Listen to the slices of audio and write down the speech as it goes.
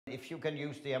if you can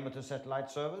use the amateur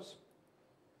satellite service,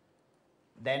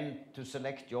 then to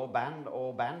select your band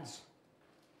or bands.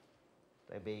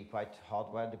 They'll be quite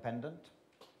hardware dependent.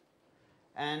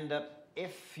 And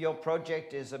if your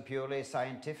project is a purely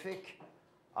scientific,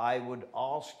 I would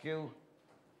ask you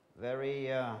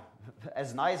very,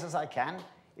 as nice as I can,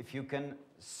 if you can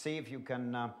see if you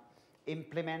can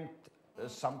implement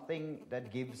something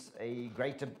that gives a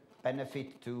greater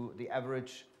benefit to the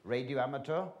average radio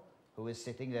amateur who is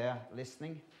sitting there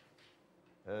listening.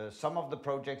 Some of the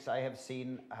projects I have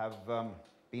seen have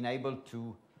been able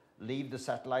to leave the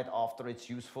satellite after its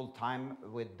useful time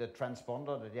with the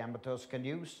transponder that the amateurs can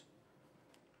use.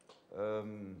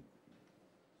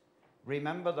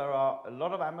 Remember, there are a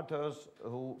lot of amateurs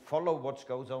who follow what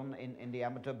goes on in the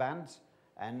amateur bands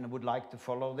and would like to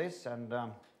follow this. And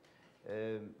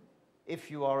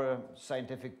if you are a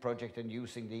scientific project and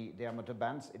using the amateur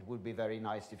bands, it would be very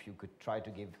nice if you could try to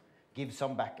give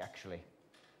some back, actually.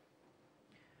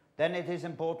 Then it is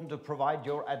important to provide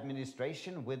your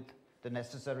administration with the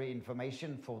necessary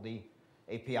information for the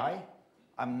API.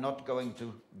 I'm not going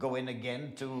to go in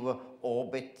again to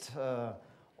orbit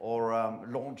or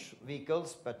launch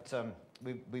vehicles, but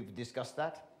we've discussed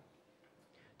that.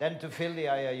 Then to fill the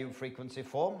IARU frequency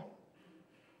form,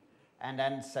 and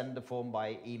then send the form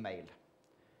by email.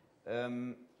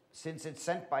 Since it's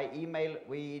sent by email,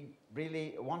 we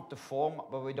really want the form,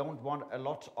 but we don't want a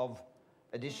lot of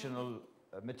additional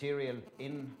material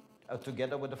in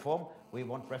together with the form. We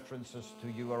want references to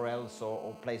URLs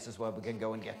or places where we can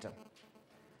go and get them,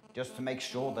 just to make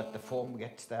sure that the form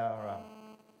gets there.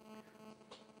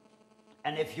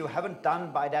 And if you haven't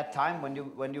done by that time,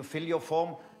 when you fill your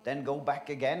form, then go back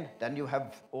again. Then you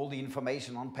have all the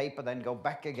information on paper. Then go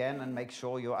back again and make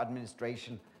sure your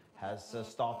administration has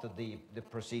started the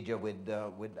procedure with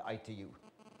ITU.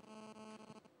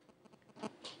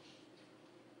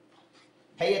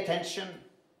 Pay attention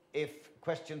if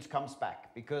questions comes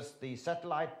back, because the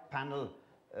satellite panel,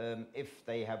 if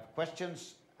they have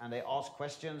questions and they ask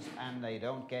questions and they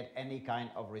don't get any kind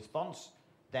of response,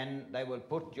 then they will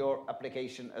put your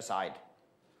application aside.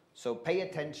 So pay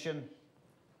attention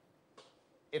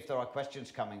if there are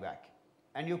questions coming back.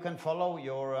 And you can follow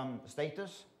your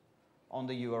status on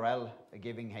the URL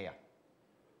giving here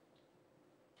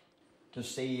to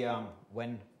see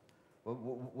when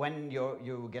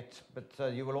you get,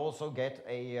 but you will also get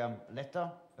a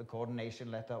letter, a coordination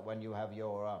letter, when you have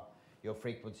your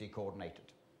frequency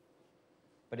coordinated.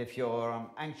 But if you're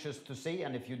anxious to see,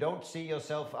 and if you don't see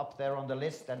yourself up there on the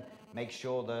list, then make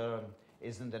sure there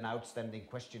isn't an outstanding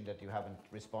question that you haven't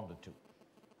responded to.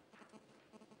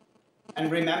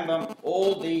 And remember,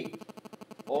 all the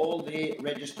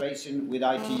registration with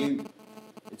ITU,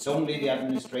 it's only the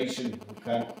administration who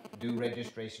can do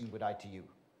registration with ITU.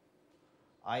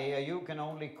 IARU can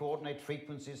only coordinate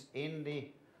frequencies in the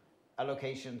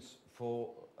allocations for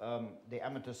the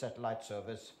amateur satellite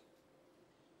service.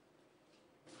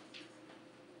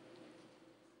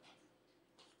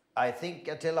 I think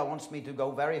Attila wants me to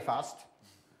go very fast,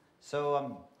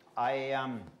 so I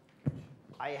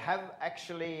have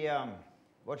actually,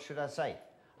 what should I say?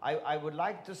 I would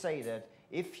like to say that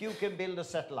if you can build a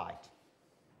satellite,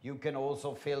 you can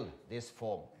also fill this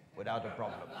form without a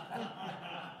problem.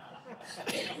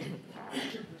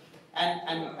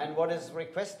 and what is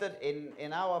requested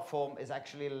in our form is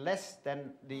actually less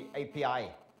than the API.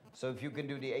 So if you can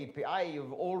do the API,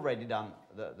 you've already done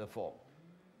the form.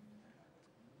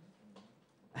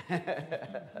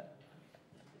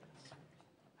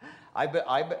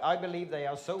 I believe they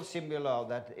are so similar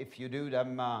that if you do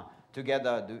them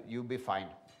together, you'll be fine.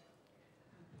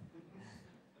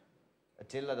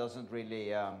 Attila doesn't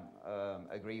really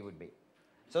agree with me.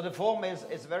 So the form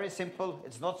is very simple.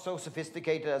 It's not so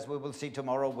sophisticated as we will see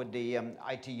tomorrow with the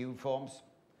ITU forms.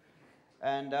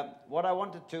 And what I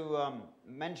wanted to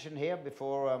mention here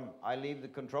before I leave the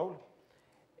control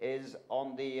is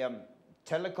on the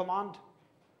telecommand.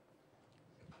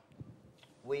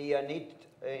 We need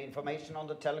information on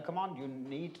the telecommand. You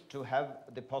need to have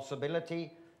the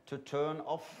possibility to turn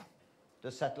off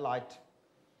the satellite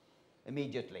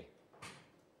immediately.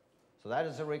 So that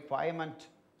is a requirement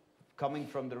coming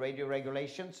from the radio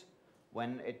regulations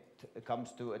when it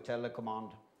comes to a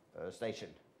telecommand station.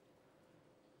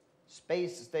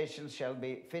 Space stations shall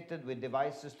be fitted with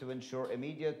devices to ensure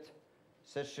immediate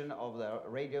cessation of the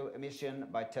radio emission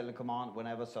by telecommand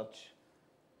whenever such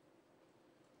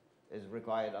is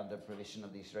required under provision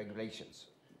of these regulations.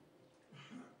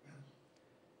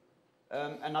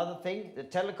 Another thing, the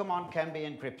telecommand can be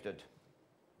encrypted.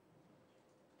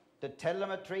 The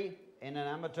telemetry in an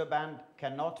amateur band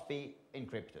cannot be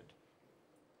encrypted.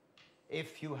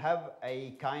 if you have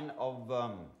a kind of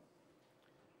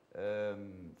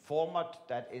format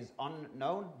that is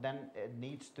unknown, then it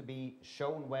needs to be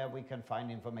shown where we can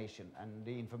find information, and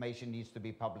the information needs to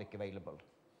be public available.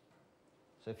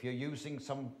 So if you're using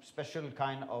some special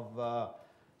kind of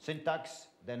syntax,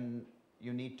 then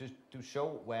you need to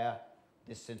show where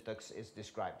this syntax is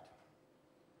described.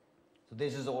 So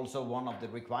this is also one of the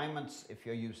requirements if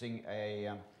you're using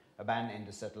a band in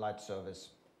the satellite service.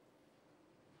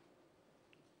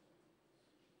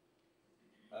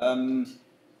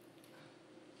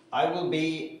 I will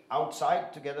be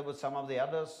outside together with some of the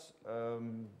others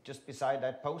just beside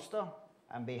that poster,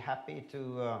 and be happy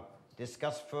to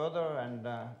discuss further and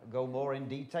go more in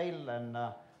detail and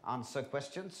answer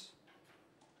questions.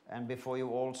 And before you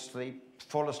all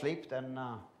fall asleep, then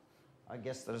I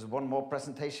guess there's one more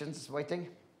presentation waiting.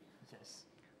 Yes.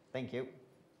 Thank you.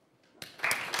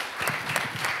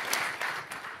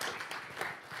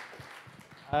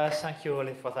 Thank you,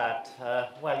 Ole, for that.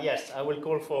 Well, yes, I will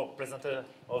call for presenter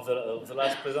of the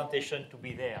last presentation to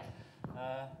be there.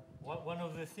 One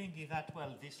of the things is that,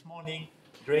 well, this morning,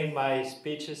 during my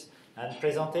speeches and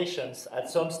presentations, at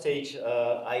some stage,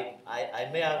 I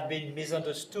may have been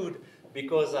misunderstood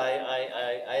because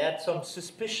I had some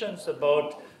suspicions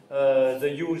about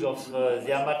the use of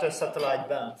the amateur satellite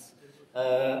bands.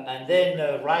 And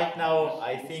then right now,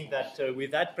 I think that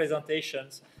with that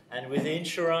presentations, and with the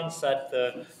insurance that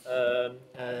the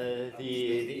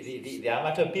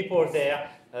amateur people there,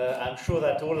 I'm sure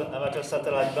that all amateur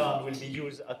satellite band will be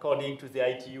used according to the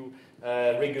ITU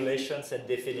regulations and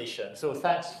definitions. So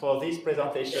thanks for these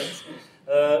presentations.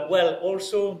 Well,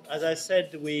 also, as I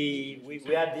said, we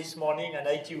had this morning an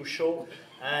ITU show,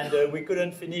 and we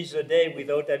couldn't finish the day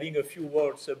without having a few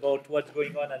words about what's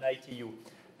going on at ITU.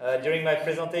 During my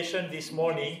presentation this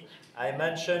morning, I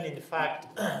mentioned, in fact,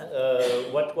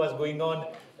 what was going on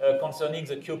concerning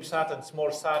the CubeSat and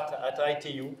SmallSat at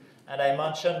ITU, and I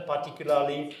mentioned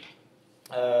particularly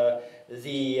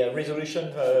the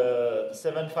resolution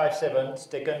 757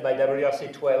 taken by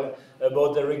WRC 12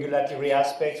 about the regulatory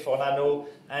aspects for nano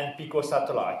and pico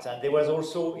satellites. And there was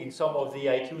also, in some of the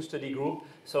ITU study group,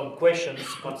 some questions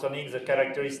concerning the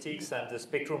characteristics and the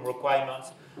spectrum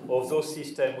requirements of those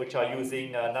systems which are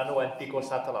using nano and pico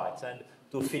satellites. And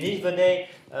to finish the day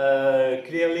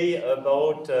clearly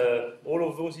about all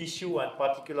of those issues, and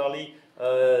particularly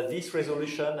this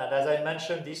resolution. And as I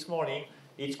mentioned this morning,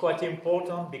 it's quite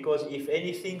important because if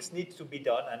anything needs to be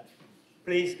done, and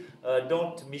please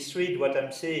don't misread what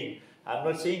I'm saying. I'm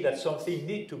not saying that something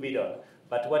needs to be done,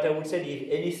 but what I would say, if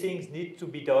anything needs to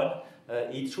be done,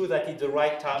 it's true that it's the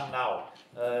right time now,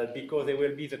 because there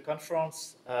will be the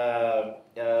conference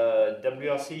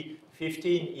WRC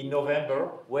 15 in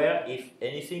November, where if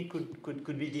anything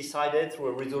could be decided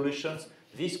through resolutions,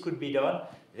 this could be done.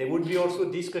 There would be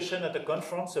also discussion at the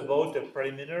conference about the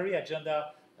preliminary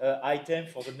agenda item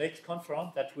for the next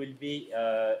conference that will be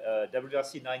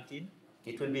WRC 19.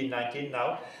 It will be 19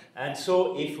 now. And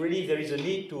so if really there is a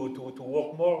need to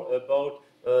work more about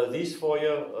this 4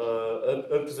 year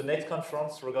up to the next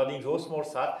conference regarding those small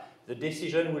sat, the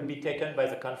decision will be taken by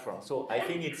the conference. So I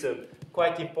think it's a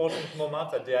quite important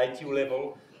moment at the ITU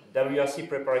level, WRC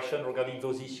preparation regarding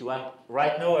those issues. And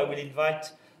right now I will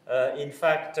invite, in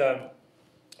fact,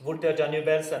 Wouter,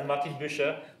 UBBELS, and Martin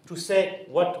Büscher to say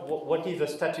what is the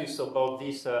status about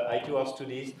these ITU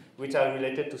studies which are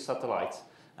related to satellites.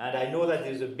 And I know that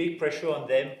there's a big pressure on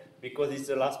them because it's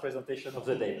the last presentation of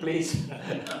the day. Please,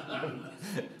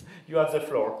 you have the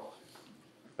floor.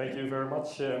 Thank you very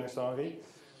much, Mr. Henry.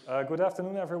 Good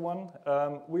afternoon, everyone.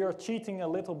 We are cheating a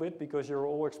little bit because you're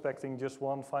all expecting just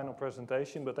one final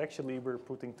presentation, but actually we're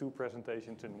putting 2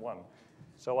 presentations in one.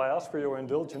 So I ask for your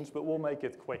indulgence, but we'll make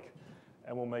it quick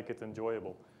and we'll make it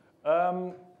enjoyable.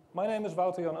 My name is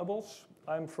Wouter UBBELS.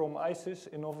 I'm from ISIS,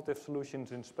 Innovative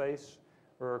Solutions in Space.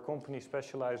 We're a company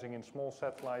specializing in small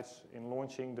satellites, in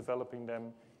launching, developing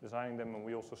them, designing them, and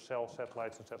we also sell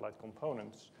satellites and satellite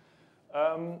components.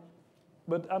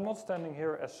 But I'm not standing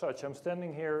here as such. I'm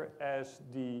standing here as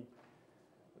the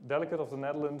delegate of the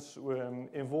Netherlands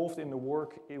involved in the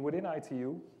work within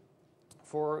ITU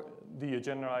for the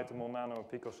agenda item on nano and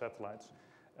pico satellites.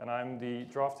 And I'm the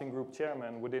drafting group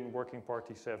chairman within Working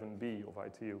Party 7B of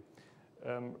ITU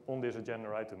on this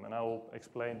agenda item. And I'll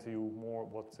explain to you more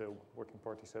what Working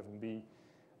Party 7B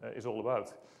is all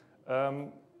about.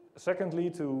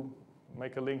 Secondly, to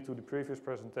make a link to the previous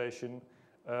presentation,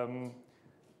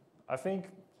 I think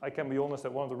I can be honest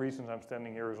that one of the reasons I'm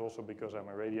standing here is also because I'm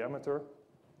a radio amateur.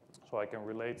 So I can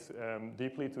relate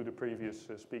deeply to the previous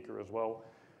speaker as well.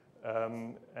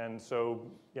 And so,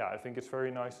 yeah, I think it's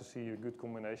very nice to see a good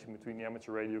combination between the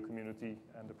amateur radio community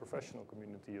and the professional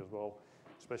community as well,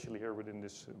 especially here within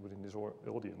this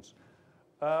audience.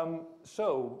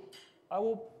 So I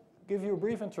will give you a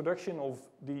brief introduction of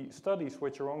the studies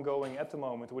which are ongoing at the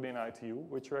moment within ITU,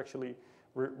 which are actually,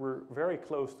 we're very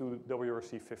close to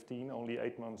WRC 15, only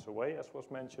 8 months away, as was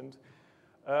mentioned.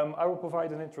 I will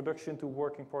provide an introduction to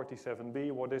Working Party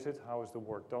 7B. What is it? How is the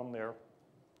work done there?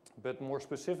 But more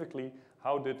specifically,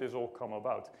 how did this all come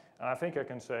about? And I think I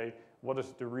can say, what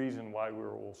is the reason why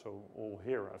we're also all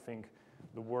here? I think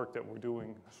the work that we're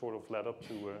doing sort of led up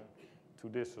to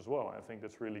this as well. I think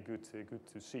that's really good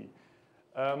to see.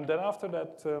 Then after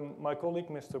that, my colleague,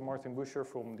 Mr. Martin Buscher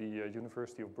from the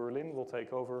University of Berlin, will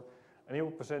take over, and he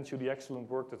will present you the excellent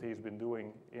work that he's been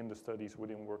doing in the studies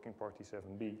within Working Party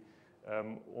 7B.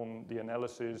 On the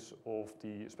analysis of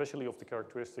especially of the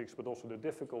characteristics, but also the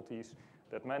difficulties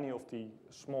that many of the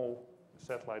small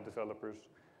satellite developers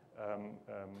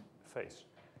face.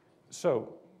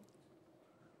 So,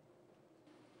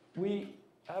 we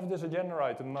have this agenda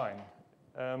item 9,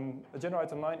 agenda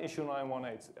item 9, issue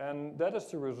 918, and that is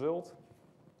the result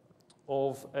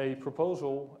of a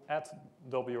proposal at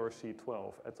WRC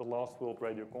 12, at the last World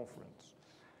Radio Conference.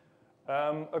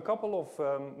 A couple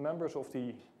of members of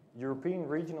the European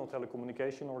Regional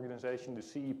Telecommunication Organization, the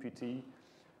CEPT,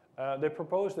 they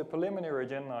proposed a preliminary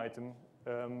agenda item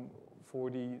for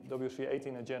the WRC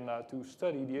 18 agenda to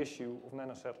study the issue of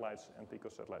nanosatellites and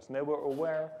picosatellites. And they were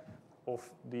aware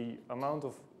of the amount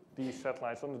of these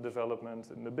satellites under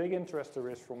development and the big interest there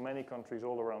is from many countries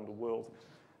all around the world.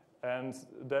 And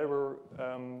they were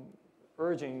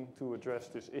urging to address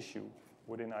this issue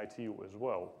within ITU as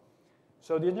well.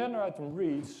 So the agenda item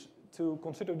reads, to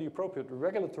consider the appropriate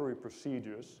regulatory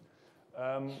procedures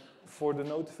for the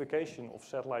notification of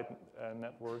satellite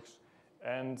networks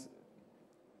and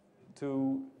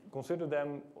to consider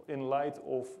them in light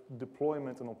of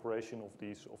deployment and operation of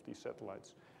these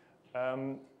satellites.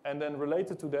 And then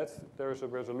related to that, there is a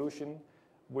resolution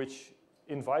which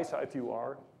invites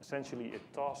ITUR, essentially it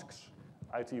tasks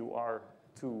ITUR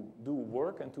to do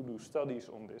work and to do studies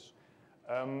on this.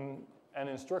 And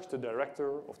instructs the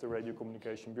director of the Radio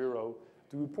Communication Bureau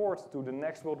to report to the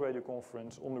next World Radio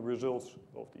Conference on the results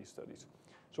of these studies.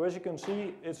 So as you can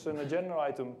see, it's an agenda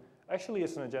item. Actually,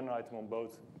 it's an agenda item on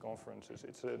both conferences.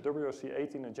 It's a WRC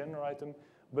 18 agenda item,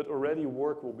 but already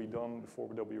work will be done before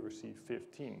WRC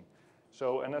 15.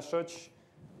 So, and as such,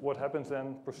 what happens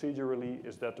then procedurally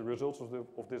is that the results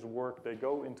of this work, they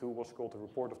go into what's called the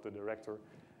report of the director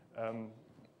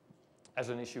as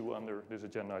an issue under this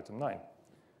agenda item 9.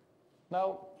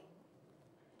 Now,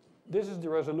 this is the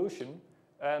resolution,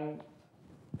 and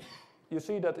you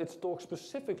see that it talks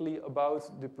specifically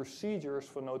about the procedures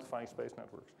for notifying space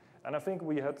networks. And I think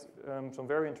we had some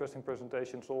very interesting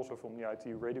presentations also from the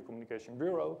ITU Radio Communication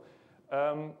Bureau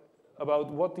about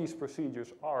what these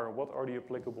procedures are, what are the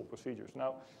applicable procedures.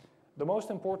 Now, the most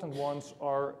important ones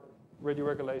are radio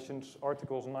regulations,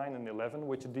 articles 9 and 11,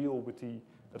 which deal with the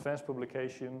advanced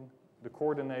publication, the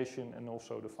coordination, and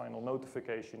also the final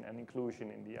notification and inclusion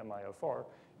in the MIFR,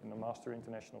 in the Master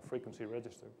International Frequency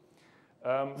Register.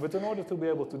 But in order to be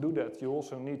able to do that, you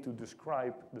also need to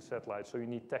describe the satellite, so you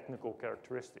need technical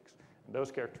characteristics. And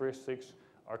those characteristics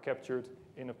are captured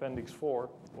in Appendix 4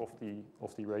 of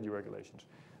the radio regulations.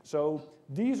 So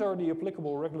these are the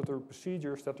applicable regulatory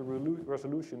procedures that the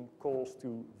resolution calls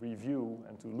to review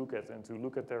and to look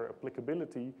at their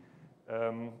applicability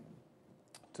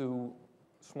to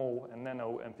small and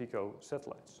nano and pico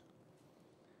satellites.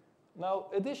 Now,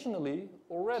 additionally,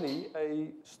 already a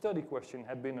study question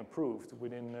had been approved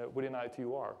within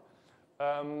ITUR,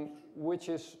 which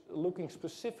is looking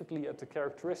specifically at the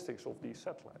characteristics of these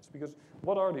satellites. Because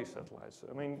what are these satellites?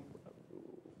 I mean,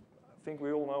 I think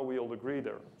we all know, we all agree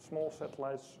they're small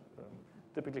satellites,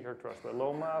 typically characterized by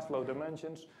low mass, low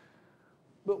dimensions.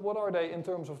 But what are they in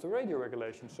terms of the radio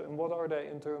regulations? And what are they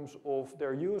in terms of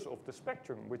their use of the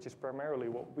spectrum, which is primarily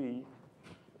what we,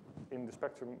 in the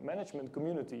spectrum management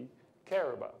community,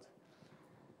 care about?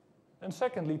 And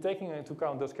secondly, taking into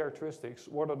account those characteristics,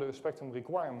 what are the spectrum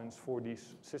requirements for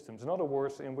these systems? In other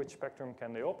words, in which spectrum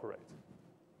can they operate?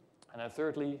 And then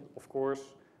thirdly, of course,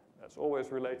 that's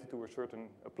always related to a certain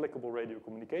applicable radio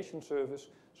communication service.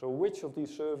 So which of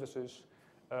these services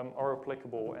are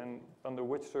applicable and under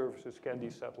which services can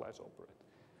these satellites operate?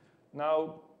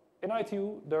 Now, in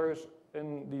ITU,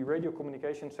 in the radio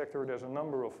communication sector, there's a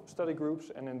number of study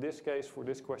groups, and in this case, for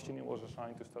this question, it was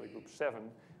assigned to study group 7,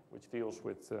 which deals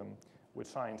with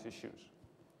science issues.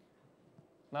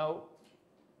 Now,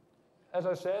 as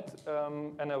I said,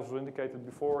 and as was indicated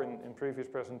before in previous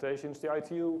presentations, the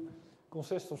ITU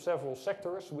consists of several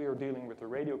sectors. We are dealing with the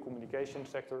radio communication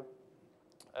sector.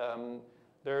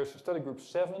 There's study group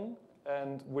 7,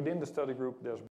 and within the study group there's